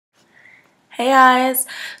Hey guys,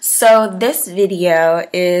 so this video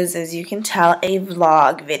is, as you can tell, a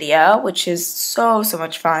vlog video, which is so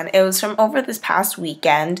much fun. It was from over this past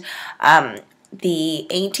weekend, the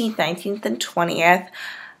 18th, 19th, and 20th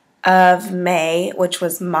of May, which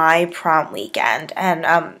was my prom weekend. And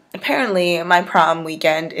apparently my prom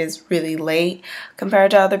weekend is really late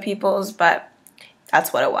compared to other people's, but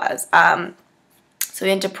that's what it was. So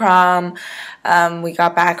we went to prom, we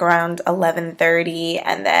got back around 11:30,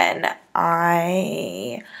 and then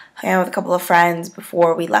I hung out with a couple of friends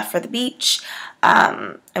before we left for the beach,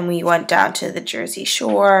 and we went down to the Jersey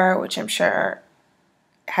Shore, which I'm sure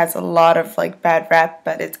has a lot of like bad rep,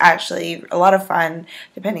 but it's actually a lot of fun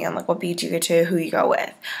depending on like what beach you go to, who you go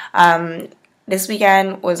with. This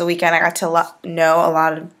weekend was a weekend I got to know a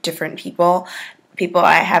lot of different people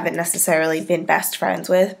I haven't necessarily been best friends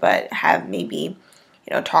with, but have maybe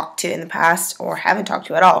talked to in the past or haven't talked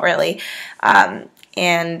to at all, really.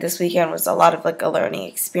 And this weekend was a lot of like a learning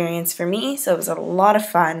experience for me, so it was a lot of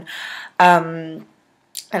fun. And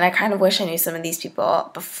I kind of wish I knew some of these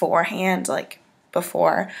people beforehand, like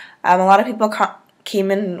before. A lot of people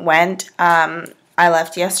came and went. I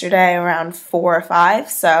left yesterday around 4 or 5,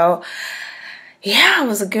 so yeah, it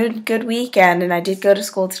was a good weekend. And I did go to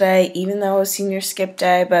school today, even though it was senior skip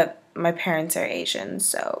day, but my parents are Asian,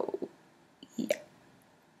 so yeah.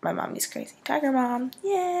 My mommy's crazy. Tiger mom.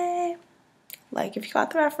 Yay. Like, if you got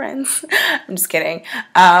the reference. I'm just kidding.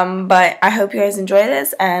 But I hope you guys enjoy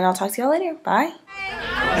this, and I'll talk to y'all later. Bye.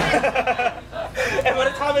 And by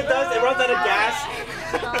the time it does, it runs out of gas.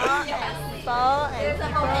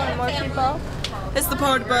 And more people. It's the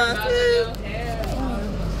party bus.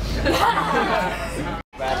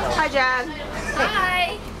 Hi, Jenn.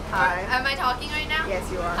 Hi. Hi. Am I talking right now? Yes,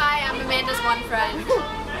 you are. Hi, I'm Amanda's one friend.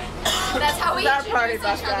 That's how we Our party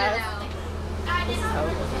introduce bus, each other guys. now.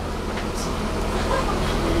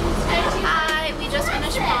 Hi, we just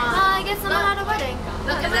finished prom. I guess someone had a wedding.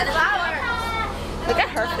 Look at that flower. Look at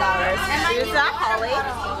her flowers. Is that holly?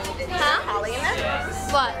 Huh? Holly in there?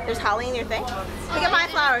 What? There's holly in your thing? Look at my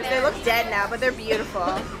flowers. They look dead now, but they're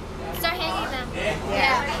beautiful. Start hanging them.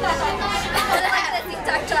 Yeah.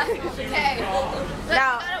 Okay.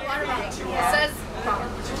 Now, It says prom.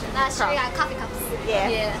 Last year we got coffee cups.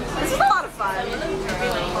 yeah. This is a lot of fun. I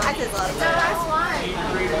think it's a lot of fun. Last one.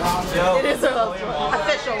 It is a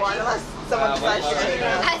official one, unless someone decides to take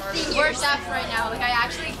it. We're deaf right now. Like, I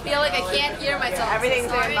actually feel like I can't hear myself.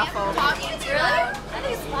 Everything's very Sorry. muffled. Talking too loud. I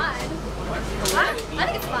think it's fun. What? I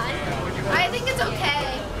think it's fun. I think it's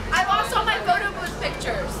okay. I lost all my photo booth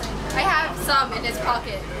pictures. I have some in his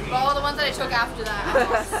pocket, but all the ones that I took after that, I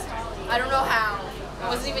lost. I don't know how. I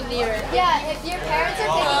wasn't even near it. Yeah, if your parents are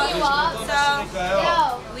picking you up,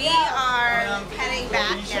 We are heading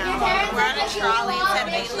back now. We're on a trolley instead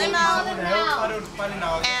of a limo,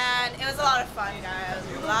 and it was a lot of fun, guys.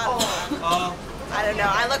 A lot of fun. I don't know.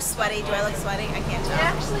 I look sweaty. Do I look sweaty? I can't tell. it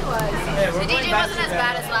actually was. The DJ wasn't as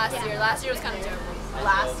bad as last year. Last year was kind of terrible.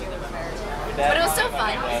 Last year was very terrible. But it was still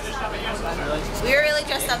fun. We were really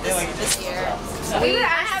dressed up this year.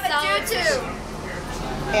 I have a tutu.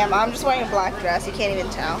 Yeah, I'm just wearing a black dress. You can't even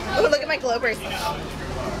tell. Oh, look at my glow bracelet.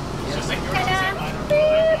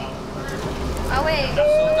 Oh wait,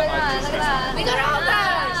 look at that. We got all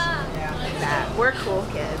those. Like that. We're cool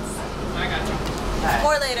kids.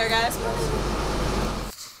 More later, guys.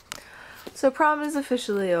 So prom is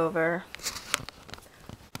officially over.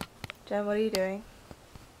 Jen, what are you doing?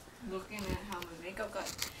 Looking at how my makeup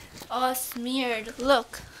got all smeared.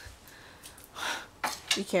 Look.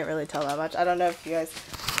 You can't really tell that much. I don't know if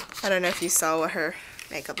you saw what her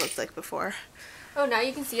makeup looked like before. Oh, now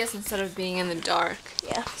you can see us instead of being in the dark.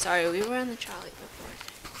 Yeah. Sorry, we were on the trolley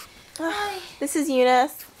before. Hi. This is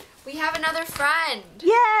Eunice. We have another friend.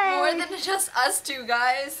 Yay! More than just us two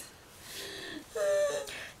guys.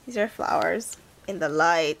 These are flowers in the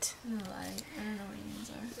light. No light. I don't know what your names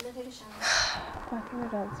are. I'm gonna take a shower. Bathroom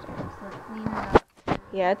downstairs. Clean it up.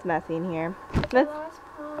 Yeah, it's messy in here.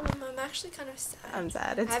 I'm actually kind of sad. I'm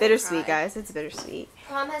sad. It's haven't bittersweet, cried. guys. It's bittersweet.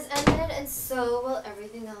 Prom has ended, and so will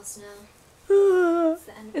everything else now.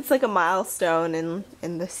 It's like a milestone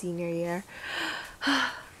in the senior year.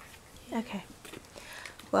 Okay.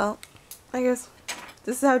 Well, I guess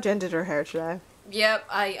this is how Jen did her hair today. Yep,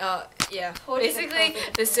 yeah. Basically,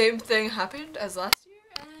 the same thing happened as last year,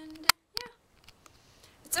 and yeah.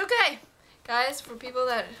 It's okay. Guys, for people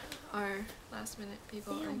that are last minute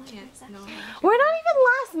people and can't know. We're not even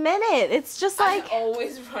last minute. It's just like I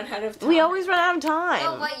always run out of time. we always run out of time.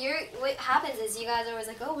 No, what happens is you guys are always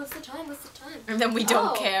like, oh, what's the time? What's the time? And then we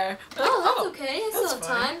don't care. Oh, that's okay. I still have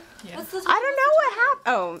time. Yeah. What's the time? I don't know what happened.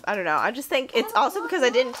 Oh, I don't know. I just think it's also because I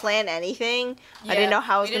didn't plan anything. I didn't know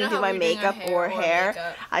how I was going to do my makeup or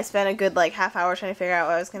hair. I spent a good like half hour trying to figure out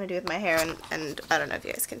what I was going to do with my hair, and I don't know if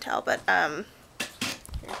you guys can tell, but here,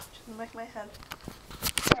 just like my head.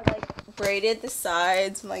 I like braided the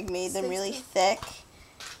sides, like made them really thick,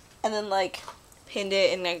 and then like pinned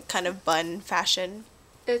it in a kind of bun fashion.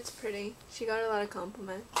 It's pretty. She got a lot of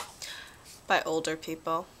compliments By older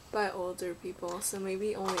people. by older people, so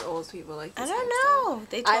maybe only old people like this. I don't know.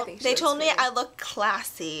 They told me I look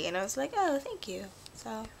classy, and I was like, oh, thank you.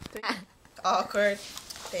 So awkward.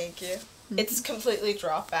 Thank you. It's completely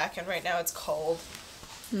dropped back, and right now it's cold.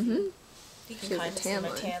 You can kind of see my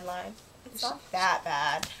tan line. It's not that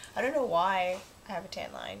bad. I don't know why I have a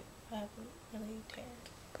tan line. I haven't really tanned.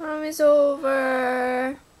 Prom is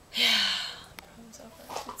over. Yeah, prom's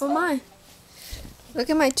over. Oh my! Look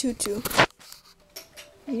at my tutu.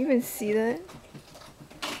 Can you even see that?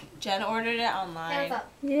 Jen ordered it online. Hands up.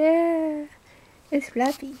 Yeah, it's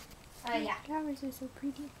fluffy. Yeah. Flowers are so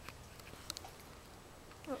pretty.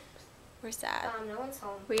 We're sad. No one's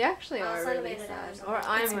home. We actually I'll are celebrate really it sad. out. Or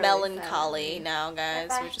I'm It's really melancholy sad. now, guys.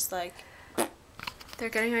 Bye-bye. We're just like... They're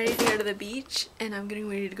getting ready to go to the beach, and I'm getting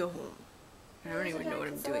ready to go home. I don't even know what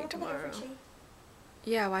I'm doing tomorrow.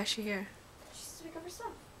 Yeah, why is she here? She's to pick up her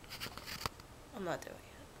stuff. I'm not doing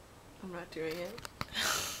it. I'm not doing it.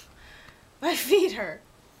 My feet hurt.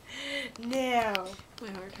 No.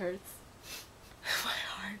 My heart hurts. My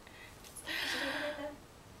heart.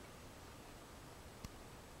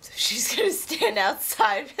 So she's gonna stand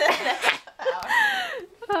outside for the next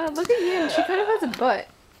hour. Look at you. She kind of has a butt.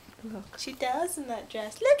 Look. She does in that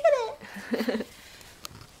dress. Look at it.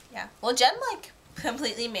 Yeah. Well, Jen like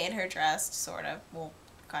completely made her dress, sort of. Well,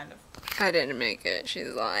 kind of. I didn't make it. She's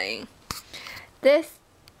lying. This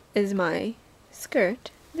is my skirt.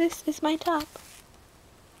 This is my top.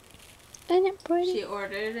 Isn't it pretty? She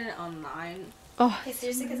ordered it online. Oh. Hey,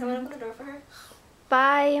 seriously, can someone open the door for her?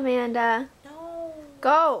 Bye, Amanda. No.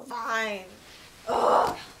 Go. Fine.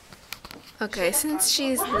 Okay, since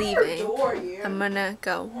she's leaving, I'm gonna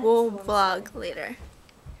go. We'll vlog later.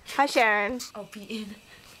 Hi, Sharon. I'll be in.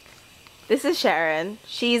 This is Sharon.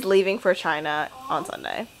 She's leaving for China on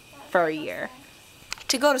Sunday for a year.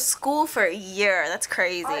 To go to school for a year. That's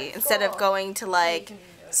crazy. Instead of going to like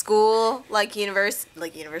school, like university,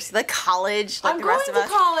 like college, like the rest of us.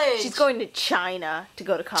 college. She's going to China to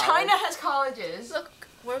go to college. China has colleges. Look,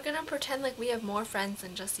 we're gonna pretend like we have more friends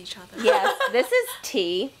than just each other. Yes, this is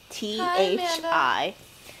Thi.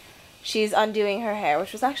 She's undoing her hair,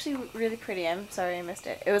 which was actually really pretty. I'm sorry I missed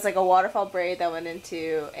it. It was like a waterfall braid that went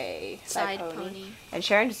into a side pony. And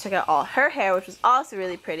Sharon just took out all her hair, which was also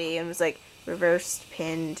really pretty, and was like reversed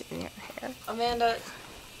pinned in her hair. Amanda,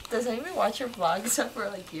 does anyone watch your vlog except for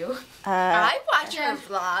like you? I watch her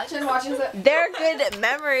vlog. Jen watches it. They're good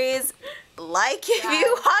memories. Like if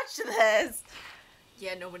you watch this.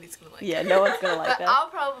 Yeah, nobody's gonna like Yeah, it. no one's gonna like But that. I'll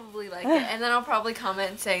probably like it, and then I'll probably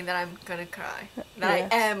comment saying that I'm gonna cry. That I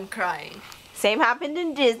am crying. Same happened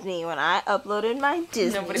in Disney when I uploaded my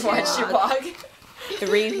Disney. Nobody watched your vlog.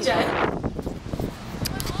 3 people.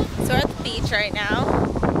 So we're at the beach right now.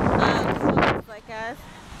 This one looks like us.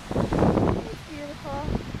 It's beautiful.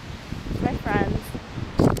 My friends.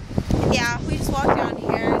 Yeah, we just walked down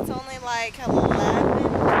here. It's only like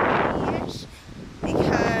 11:30-ish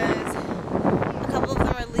because a couple of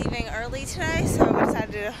them are leaving early today, so we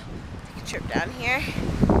decided to take a trip down here.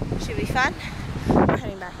 Should be fun. We're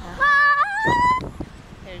heading back now.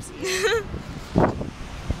 There's you.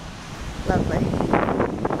 Lovely.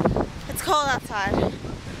 It's cold outside.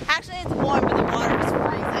 Actually, it's warm, but the water is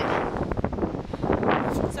freezing.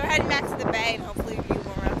 So we're heading back to the bay, and hopefully it'll be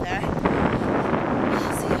warmer up there.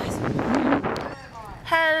 I'll see you guys.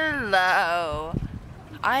 Hello.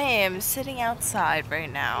 I am sitting outside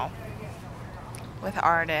right now with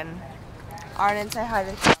Arden. Arden, say hi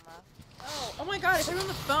to the camera. Oh my god, I put it on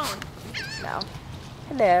the phone. No.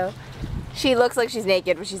 Hello. She looks like she's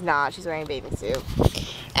naked, but she's not. She's wearing a bathing suit.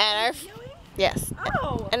 And our yes.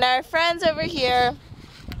 Oh. And our friends over here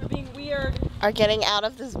We're being weird. are getting out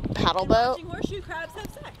of this paddle boat. Watching horseshoe crabs have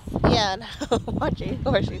sex. Yeah, no. Watching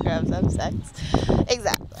horseshoe crabs have sex.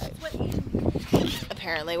 Exactly.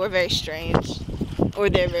 Apparently, we're very strange. Or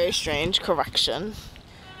they're very strange. Correction.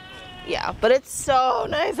 Yeah, but it's so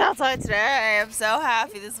nice outside today. I am so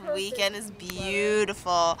happy. This weekend is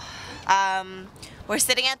beautiful. We're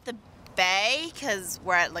sitting at the bay because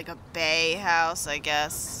we're at like a bay house, I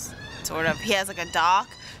guess. sort of. He has like a dock,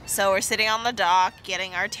 so we're sitting on the dock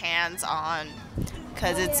getting our tans on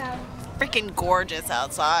because it's freaking gorgeous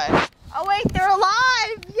outside. Oh wait, they're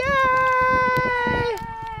alive! Yay!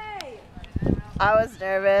 I was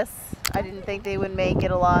nervous. I didn't think they would make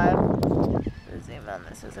it alive. The zoom on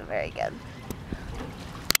this isn't very good.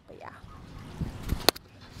 But yeah.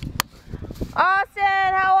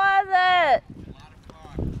 Austin, how was it?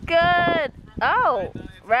 Good. Oh,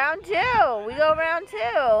 round 2. We go round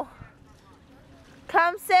 2.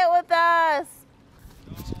 Come sit with us.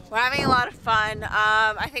 We're having a lot of fun.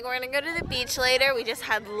 I think we're gonna go to the beach later. We just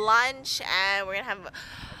had lunch and we're gonna have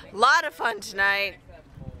a lot of fun tonight.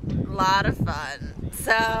 A lot of fun.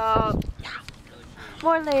 So, yeah.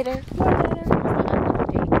 More later.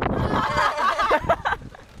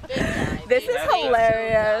 This is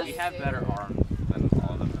hilarious. We have better arms than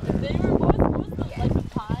all of them. They were like the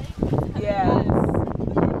pie. Yes.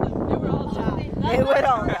 They were all die. They would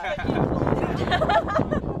all die.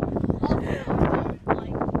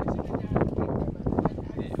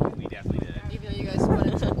 We definitely did it. Even though you guys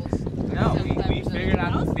wanted tickles. No, we figured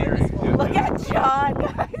out the theory. Look at John,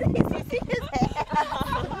 guys. You see his hand?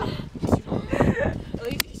 At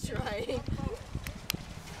least he's trying.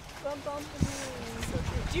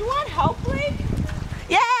 Do you want help, Blake?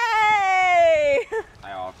 Yay!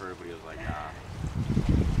 I offered, but he was like, nah.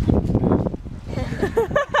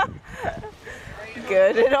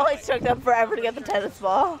 Good. It only took them forever to get the tennis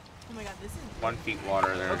ball. Oh my god, this is... 1 feet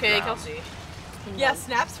water there. Okay, Kelsey. Yeah,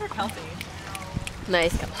 snaps for Kelsey.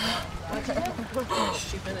 Nice. She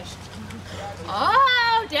finished.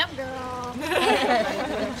 Oh, damn girl.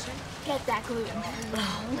 Get that gluten.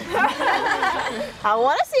 I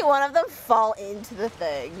want to see one of them fall into the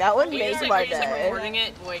thing. That would make my day. recording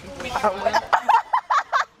it. Wait, That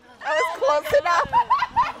was close enough.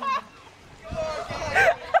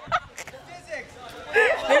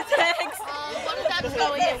 One of them's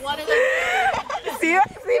going in. One of them. See,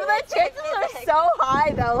 the chances are so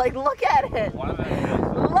high though. Like, look at it. One of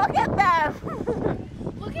them. Look at them.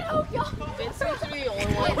 Look at how young. Vince seems to be the only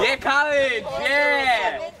one. Yeah, college!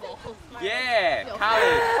 Yeah! Yeah!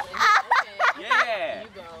 College! Yeah! You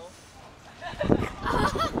go.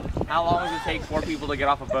 How long does it take 4 people to get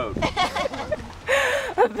off a boat?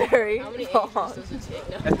 Very How many long. ages does it take?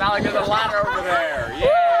 It's not like there's a ladder over there.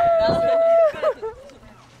 Yeah!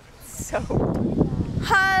 So.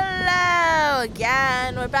 Hello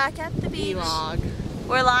again. We're back at the beach.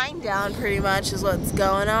 We're lying down pretty much is what's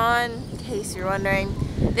going on, in case you're wondering.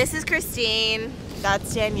 This is Christine.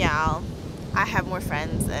 That's Danielle. I have more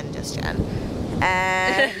friends than just Jen.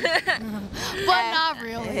 And But not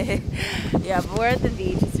really. yeah, but we're at the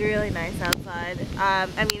beach. It's really nice outside. I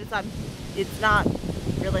mean, it's not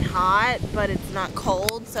really hot, but it's not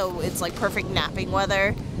cold, so it's like perfect napping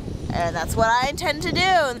weather. And that's what I intend to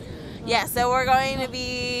do. Yeah, so we're going to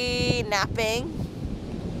be napping.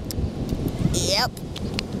 Yep.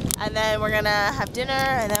 And then we're gonna have dinner,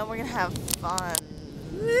 and then we're gonna have fun.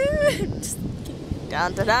 Just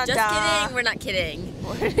kidding. We're not kidding.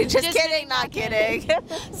 Just kidding, not kidding.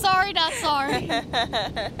 Sorry, not sorry.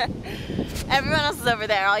 Everyone else is over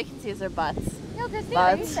there. All you can see is their butts. No, Christine,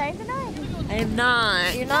 But- are you staying tonight? I am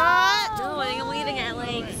not. You're not? No, I think I'm leaving at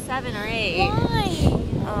like 7 or 8. Why?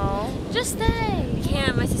 Oh. Just stay. I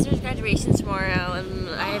can't. My sister's graduation tomorrow, and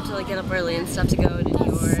I have to like get up early and stuff to go to New That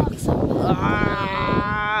York. sucks so bad.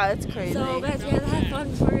 Ah, it's crazy. So guys, we have to have fun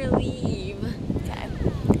before we leave. Okay.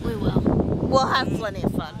 We will. We'll have plenty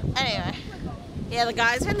of fun. Anyway. Yeah, the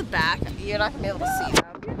guys are in the back. You're not gonna be able to see them.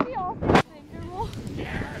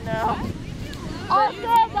 No. Austin,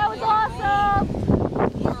 that was awesome!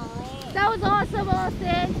 That was awesome,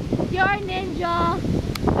 Austin! You're a ninja!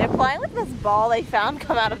 They're playing with this ball they found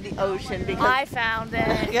come out of the ocean because I found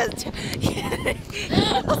it. because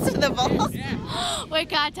listen to the balls. Wait,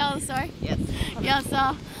 can I tell the story? Yes. Yeah,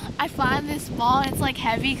 so I find this ball and it's like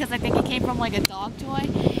heavy because I think it came from like a dog toy.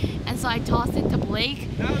 And so I tossed it to Blake,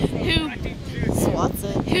 who Swats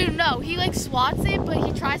it. he like swats it, but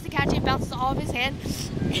he tries to catch it, bounces off his hand,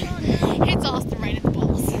 hits Austin right in the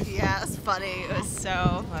balls. Yeah, it was funny. It was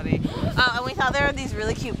so funny. And we thought there were these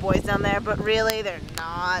really cute boys down there, but really they're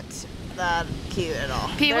not that cute at all.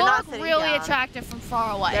 People they're not look sitting really down. attractive from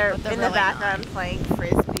far away. They're but they're in really the background playing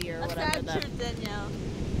frisbee or whatever. Danielle.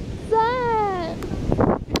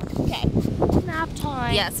 Okay. Nap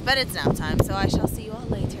time. Yes, but it's nap time, so I shall see you all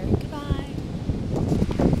later. Goodbye.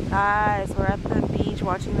 Guys, we're at the beach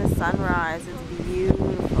watching the sunrise. It's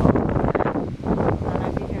beautiful. I don't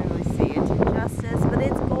know if you can really see it justice, but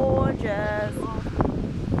it's gorgeous.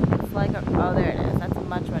 It's like a, oh, there it is. That's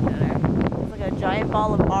much better. It's like a giant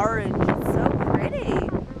ball of orange. It's so pretty.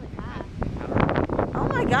 Oh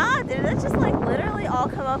my God, did it all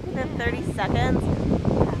come up within 30 seconds?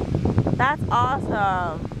 That's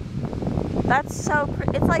awesome. That's so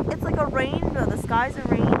pretty. It's like a rainbow. The sky's a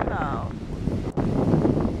rainbow.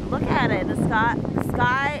 Look at it. The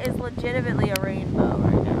sky is legitimately a rainbow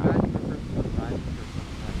right now.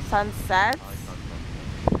 Sunsets?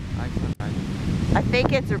 I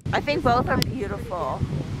think both are beautiful.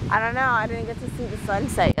 I don't know. I didn't get to see the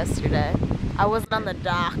sunset yesterday. I wasn't on the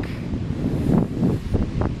dock.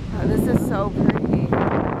 Oh, this is so pretty.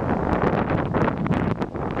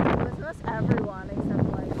 This is everyone except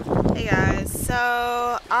like. Hey guys,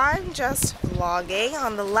 so I'm just vlogging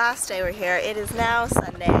on the last day we're here. It is now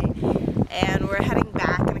Sunday, and we're heading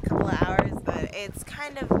back in a couple of hours. But it's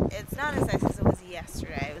not as nice as it was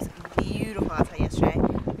yesterday. It was beautiful outside yesterday.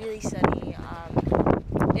 Really sunny.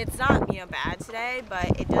 It's not bad today,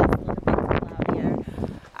 but it does look a bit cloudier.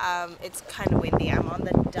 It's kind of windy. I'm on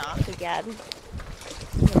the dock again.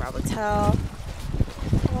 You can probably tell.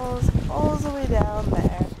 All the way down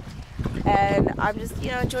there. And I'm just,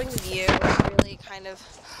 enjoying the view. I'm really kind of,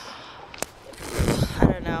 I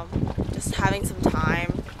don't know, just having some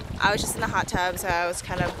time. I was just in the hot tub, so I was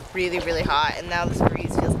kind of really, really hot. And now this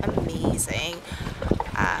breeze feels amazing.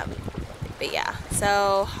 But yeah,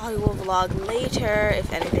 so I will vlog later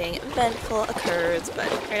if anything eventful occurs. But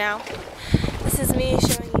for now, this is me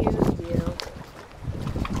showing you the view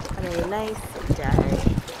on a nice day.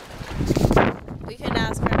 We couldn't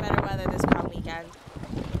ask for better weather this prom weekend.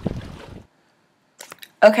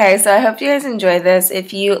 Okay, so I hope you guys enjoyed this.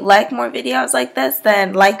 If you like more videos like this,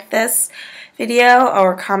 then like this video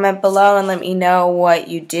or comment below and let me know what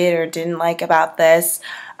you did or didn't like about this.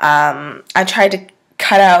 I tried to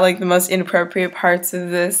cut out like the most inappropriate parts of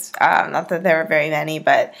this. Not that there were very many,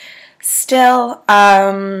 but still.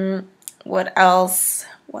 What else?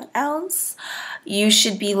 You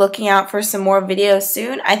should be looking out for some more videos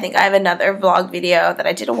soon. I think I have another vlog video that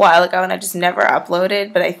I did a while ago and I just never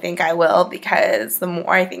uploaded, but I think I will because the more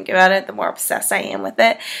I think about it, the more obsessed I am with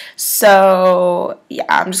it. So yeah,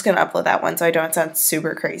 I'm just going to upload that one so I don't sound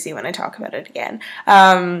super crazy when I talk about it again.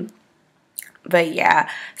 But yeah,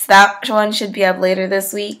 so that one should be up later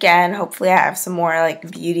this week, and hopefully I have some more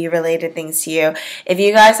like beauty related things to you. If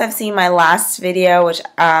you guys have seen my last video, which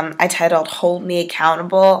I titled Hold Me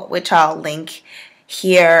Accountable, which I'll link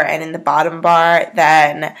here and in the bottom bar,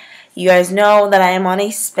 then you guys know that I am on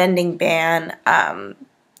a spending ban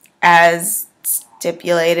as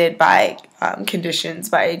stipulated by conditions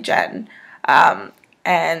by Jenn.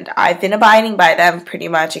 And I've been abiding by them pretty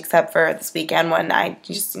much, except for this weekend when I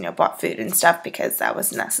just, bought food and stuff because that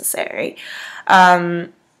was necessary.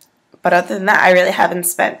 But other than that, I really haven't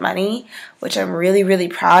spent money, which I'm really, really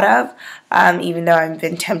proud of. Even though I've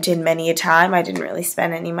been tempted many a time, I didn't really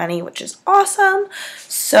spend any money, which is awesome.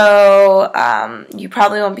 So you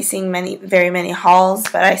probably won't be seeing very many hauls,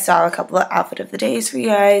 but I saw a couple of outfit of the days for you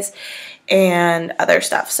guys and other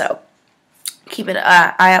stuff. So keep an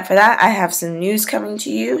eye out for that. I have some news coming to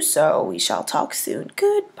you, so we shall talk soon.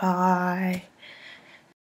 Goodbye.